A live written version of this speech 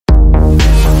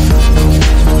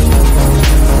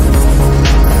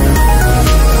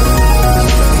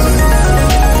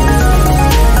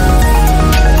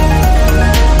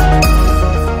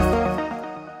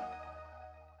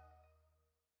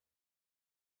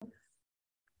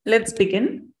Let's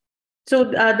begin. So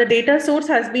the data source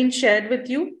has been shared with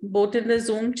you both in the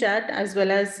Zoom chat as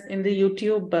well as in the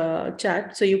YouTube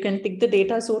chat. So you can pick the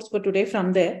data source for today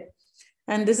from there.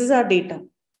 And this is our data.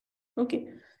 Okay.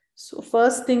 So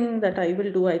first thing that I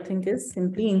will do, I think, is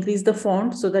simply increase the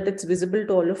font so that it's visible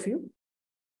to all of you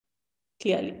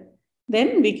clearly.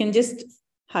 Then we can just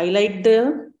highlight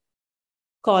the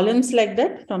columns like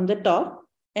that from the top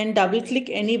and double click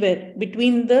anywhere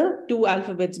between the two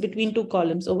alphabets, between two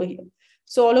columns over here.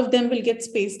 So all of them will get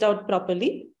spaced out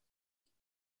properly.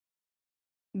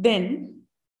 Then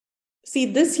see,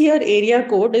 this here area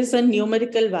code is a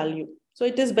numerical value. So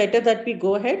it is better that we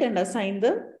go ahead and assign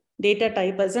the data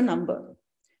type as a number.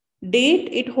 Date,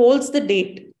 it holds the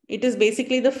date. It is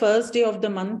basically the first day of the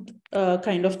month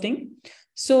kind of thing.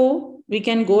 So we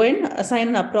can go and assign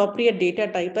an appropriate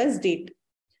data type as date.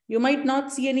 You might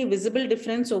not see any visible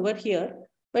difference over here,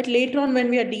 but later on when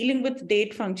we are dealing with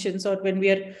date functions or when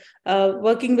we are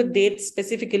working with dates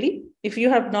specifically, if you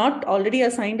have not already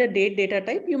assigned a date data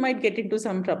type, you might get into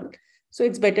some trouble. So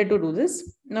it's better to do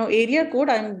this. Now area code,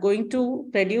 I'm going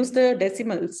to reduce the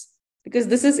decimals because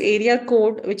this is area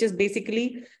code, which is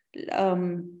basically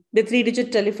the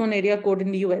 3-digit telephone area code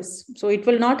in the US. So it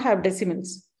will not have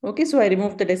decimals. Okay, so I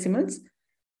remove the decimals.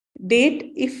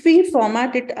 Date, if we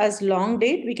format it as long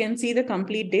date, we can see the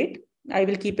complete date. I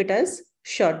will keep it as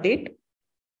short date.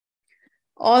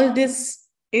 All this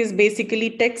is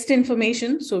basically text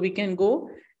information. So we can go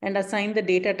and assign the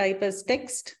data type as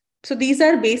text. So these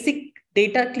are basic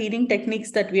data cleaning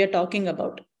techniques that we are talking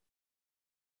about.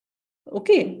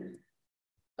 Okay.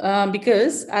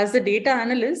 Because as a data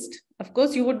analyst, of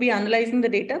course, you would be analyzing the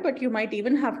data, but you might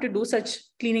even have to do such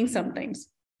cleaning sometimes.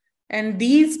 And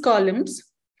these columns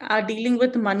are dealing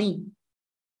with money,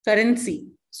 currency.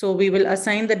 So we will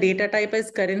assign the data type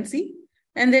as currency.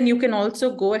 And then you can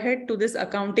also go ahead to this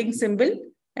accounting symbol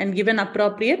and give an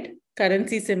appropriate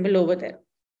currency symbol over there.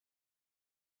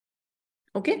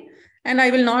 Okay. And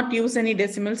I will not use any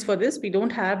decimals for this. We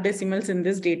don't have decimals in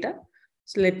this data.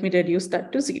 So let me reduce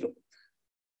that to 0.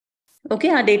 Okay.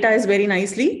 Our data is very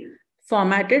nicely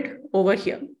formatted over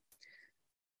here.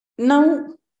 Now,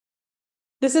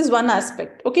 this is one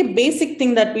aspect. Okay. Basic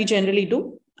thing that we generally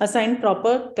do. Assign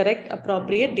proper, correct,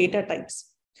 appropriate data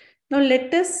types. Now,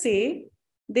 let us say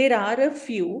there are a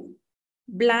few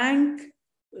blank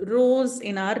rows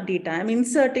in our data. I'm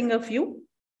inserting a few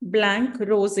blank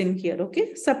rows in here,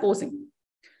 okay? Supposing.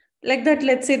 Like that,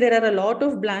 let's say there are a lot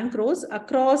of blank rows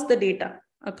across the data,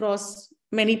 across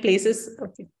many places,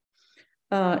 okay?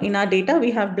 In our data, we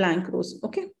have blank rows,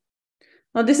 okay?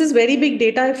 Now, this is very big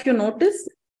data. If you notice,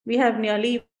 we have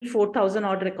nearly 4,000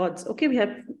 odd records. Okay, we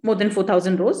have more than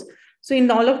 4,000 rows. So in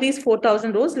all of these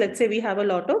 4,000 rows, let's say we have a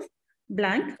lot of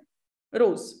blank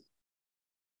rows.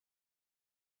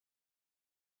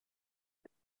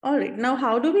 All right, now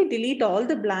how do we delete all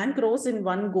the blank rows in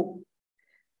one go?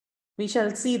 We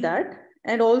shall see that.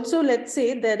 And also, let's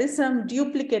say there is some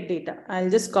duplicate data. I'll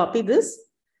just copy this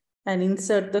and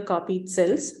insert the copied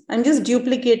cells. I'm just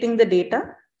duplicating the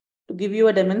data to give you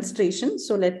a demonstration.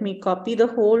 So let me copy the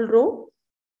whole row.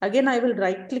 Again, I will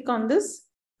right click on this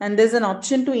and there's an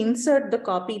option to insert the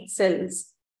copied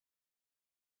cells.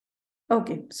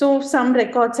 Okay, so some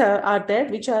records are there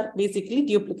which are basically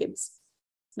duplicates.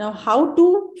 Now, how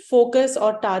to focus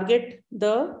or target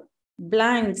the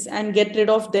blanks and get rid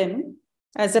of them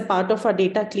as a part of our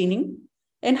data cleaning,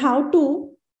 and how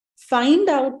to find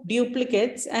out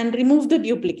duplicates and remove the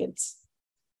duplicates.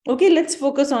 Okay, let's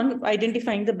focus on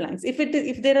identifying the blanks.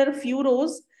 If there are a few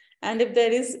rows and if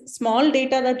there is small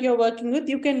data that you're working with,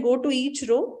 you can go to each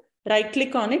row, right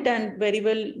click on it and very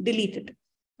well delete it.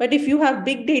 But if you have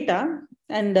big data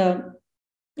and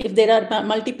if there are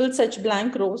multiple such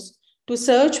blank rows, to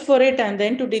search for it and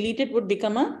then to delete it would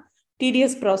become a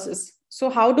tedious process. So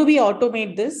how do we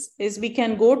automate this? Is we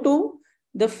can go to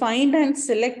the find and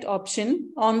select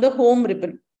option on the home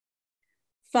ribbon.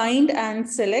 Find and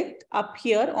select up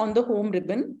here on the home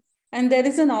ribbon. And there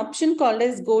is an option called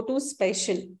as go to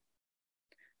special.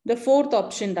 The fourth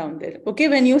option down there. Okay,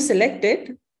 when you select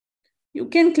it, you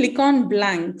can click on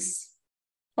blanks.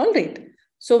 All right.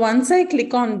 So once I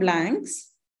click on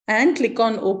blanks and click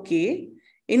on OK,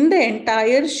 in the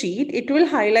entire sheet, it will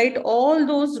highlight all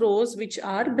those rows which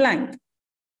are blank.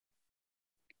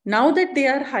 Now that they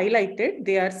are highlighted,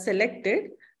 they are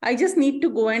selected, I just need to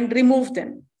go and remove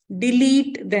them,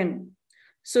 delete them.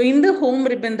 So in the home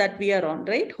ribbon that we are on,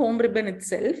 right? Home ribbon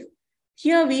itself,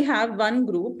 here we have one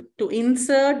group to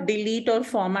insert, delete or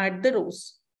format the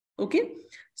rows. Okay.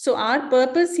 So our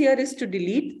purpose here is to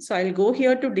delete. So I'll go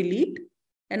here to delete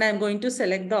and I'm going to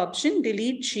select the option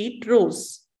delete sheet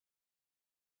rows.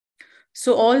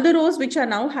 So all the rows which are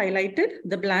now highlighted,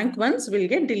 the blank ones will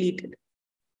get deleted.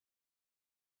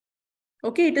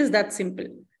 Okay, it is that simple.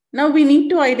 Now we need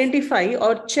to identify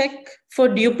or check for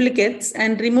duplicates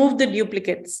and remove the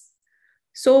duplicates.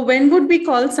 So when would we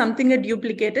call something a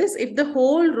duplicate is if the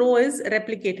whole row is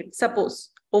replicated. Suppose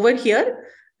over here,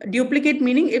 duplicate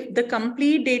meaning if the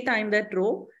complete data in that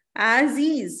row as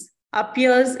is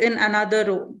appears in another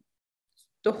row.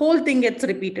 The whole thing gets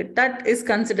repeated. That is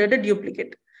considered a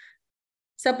duplicate.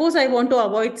 Suppose I want to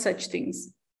avoid such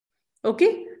things.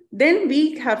 Okay, then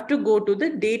we have to go to the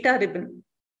data ribbon.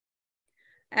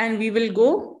 And we will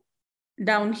go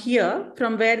down here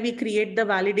from where we create the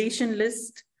validation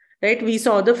list. Right, we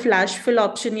saw the flash fill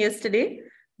option yesterday.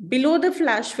 Below the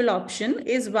flash fill option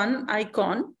is one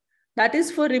icon that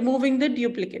is for removing the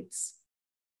duplicates.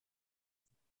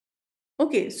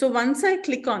 Okay, so once I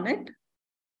click on it,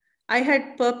 I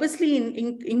had purposely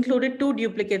included two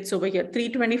duplicates over here,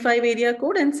 325 area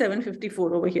code and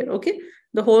 754 over here. Okay,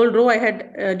 the whole row I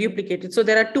had duplicated. So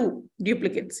there are two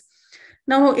duplicates.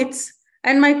 Now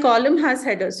and my column has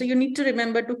headers. So you need to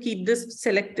remember to keep this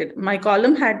selected. My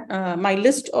column had my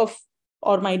list of,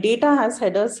 or my data has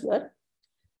headers here.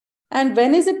 And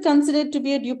when is it considered to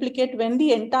be a duplicate? When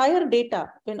the entire data,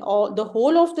 when the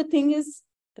whole of the thing is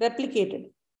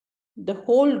replicated. The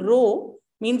whole row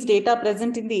means data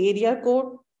present in the area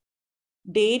code,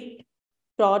 date,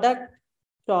 product,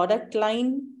 product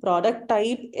line, product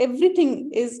type,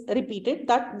 everything is repeated.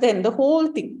 Then the whole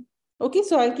thing. Okay,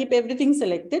 so I'll keep everything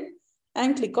selected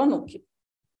and click on OK.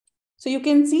 So you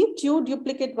can see two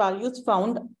duplicate values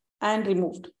found and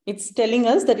removed. It's telling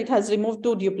us that it has removed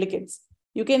two duplicates.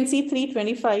 You can see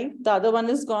 325, the other one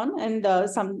is gone, and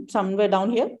somewhere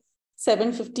down here,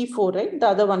 754, right? The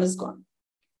other one is gone.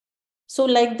 So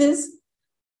like this,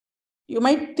 you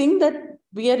might think that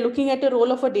we are looking at a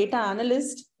role of a data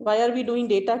analyst. Why are we doing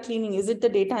data cleaning? Is it the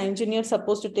data engineer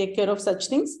supposed to take care of such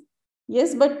things?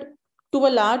 Yes, but to a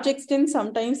large extent,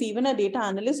 sometimes even a data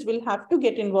analyst will have to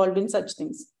get involved in such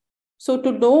things. So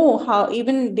to know how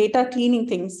even data cleaning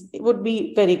things, it would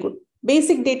be very good.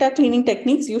 Basic data cleaning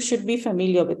techniques you should be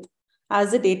familiar with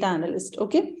as a data analyst.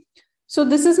 Okay. So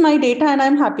this is my data and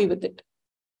I'm happy with it.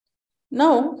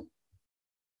 Now,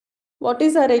 what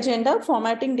is our agenda?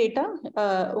 Formatting data.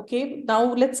 Okay.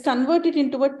 Now let's convert it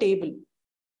into a table.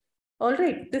 All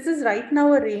right. This is right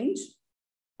now a range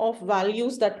of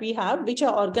values that we have, which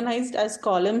are organized as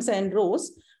columns and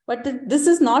rows, but this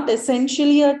is not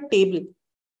essentially a table.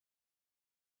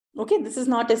 Okay, this is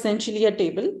not essentially a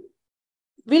table.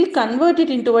 We'll convert it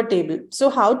into a table.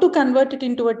 So how to convert it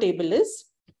into a table is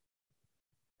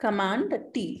Command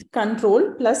T,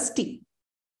 Control plus T.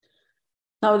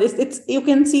 Now you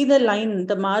can see the line,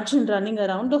 the margin running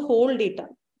around the whole data.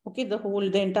 Okay,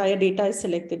 the entire data is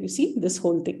selected. You see this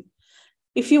whole thing.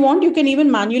 If you want, you can even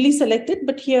manually select it,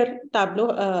 but here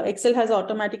Tableau, Excel has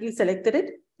automatically selected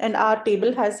it and our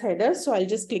table has headers. So I'll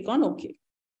just click on OK.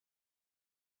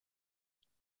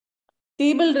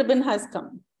 Table ribbon has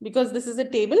come because this is a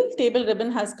table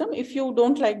ribbon has come. If you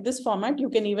don't like this format, you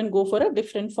can even go for a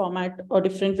different format or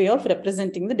different way of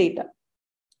representing the data.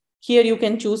 Here you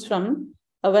can choose from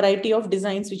a variety of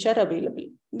designs which are available.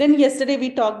 Then yesterday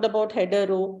we talked about header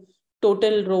row,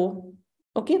 total row,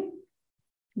 okay?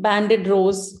 Banded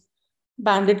rows,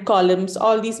 banded columns,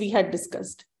 all these we had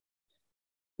discussed.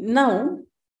 Now,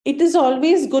 it is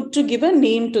always good to give a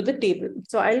name to the table.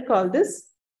 So I'll call this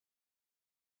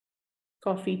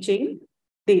coffee chain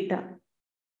data.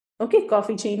 Okay,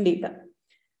 coffee chain data.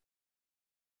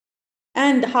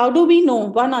 And how do we know?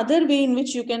 One other way in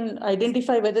which you can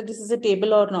identify whether this is a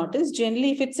table or not is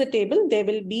generally if it's a table, there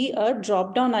will be a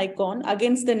drop-down icon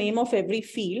against the name of every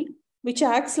field, which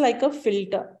acts like a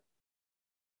filter.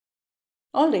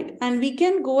 All right, and we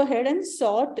can go ahead and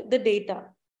sort the data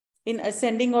in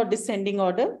ascending or descending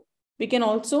order. We can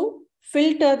also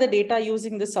filter the data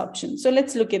using this option. So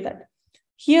let's look at that.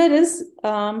 Here is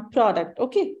product.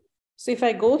 Okay, so if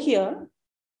I go here,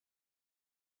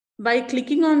 by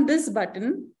clicking on this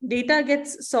button, data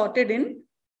gets sorted in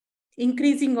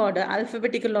increasing order,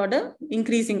 alphabetical order,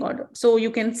 increasing order. So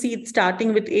you can see it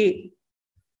starting with A.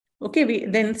 Okay,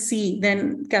 then C,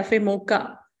 then Cafe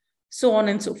Mocha, so on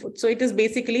and so forth. So it is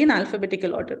basically in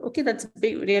alphabetical order. Okay, that's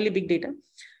big, really big data.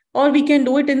 Or we can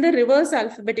do it in the reverse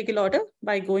alphabetical order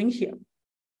by going here.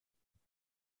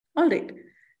 All right.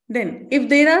 Then if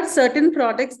there are certain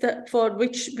products for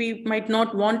which we might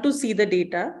not want to see the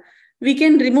data, we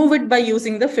can remove it by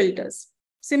using the filters.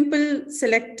 Simple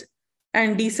select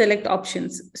and deselect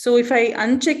options. So if I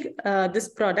uncheck this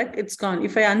product, it's gone.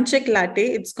 If I uncheck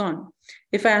latte, it's gone.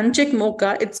 If I uncheck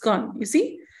mocha, it's gone. You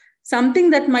see? Something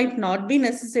that might not be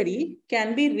necessary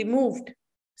can be removed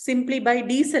simply by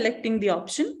deselecting the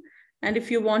option. And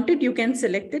if you want it, you can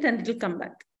select it and it will come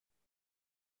back.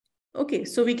 Okay,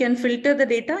 so we can filter the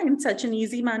data in such an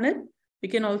easy manner. We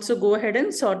can also go ahead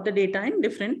and sort the data in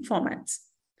different formats.